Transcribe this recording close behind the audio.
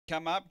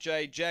come up.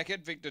 J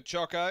Jacket, Victor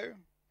Choco,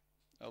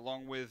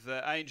 along with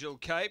Angel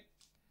Cape.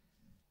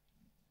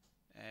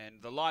 And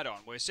the light on.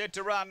 We're set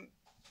to run.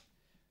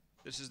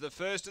 This is the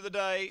first of the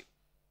day.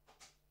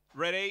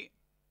 Ready.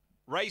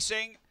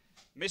 Racing.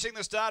 Missing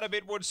the start a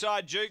bit,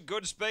 Woodside Duke.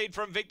 Good speed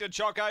from Victor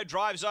Choco.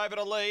 Drives over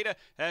to lead.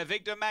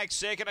 Victor Max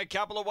second. A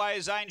couple of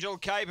ways, Angel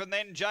Cape. And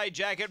then J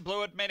Jacket,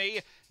 Blue at Mini.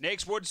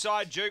 Next,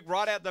 Woodside Duke.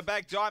 Right out the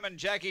back, Diamond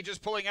Jackie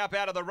just pulling up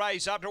out of the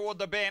race. Up toward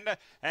the bend.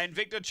 And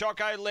Victor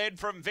Choco led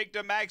from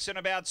Victor Max. And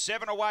about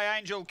 7 away,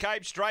 Angel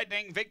Cape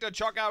straightening. Victor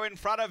Choco in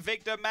front of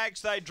Victor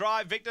Max. They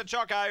drive Victor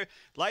Choco.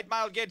 Late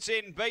Mail gets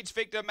in. Beats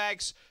Victor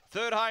Max.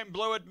 Third home,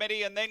 Blue at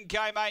Mini. And then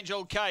came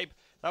Angel Cape.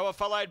 They were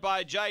followed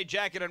by J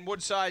Jacket and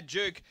Woodside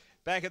Duke.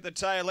 Back at the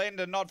tail end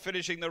and not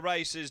finishing the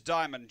race is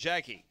Diamond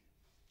Jackie.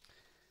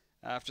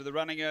 After the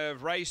running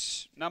of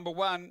race number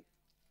 1,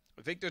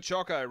 Victor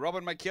Choco,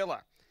 Robin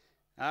McKellar,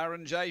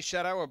 R&J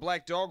Shadow, a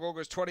Black Dog,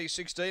 August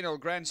 2016, El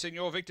Grand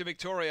Senor, Victor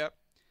Victoria.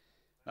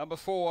 Number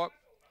 4,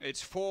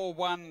 it's 4,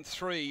 1,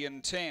 3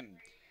 and 10.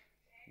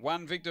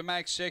 1 Victor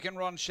Max, second,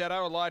 Ron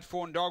Shadow, a Light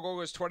Fawn Dog,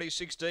 August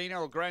 2016,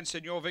 El Grand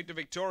Senor, Victor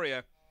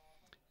Victoria.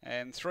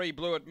 And 3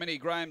 Blue at Mini,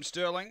 Graham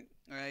Sterling.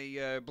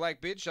 A Black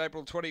Bitch,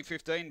 April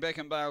 2015,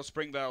 Beckenbale,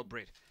 Springvale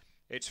Brit.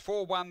 It's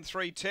 4, 1,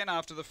 3, 10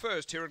 after the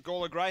first here at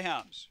Gawler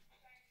Greyhounds.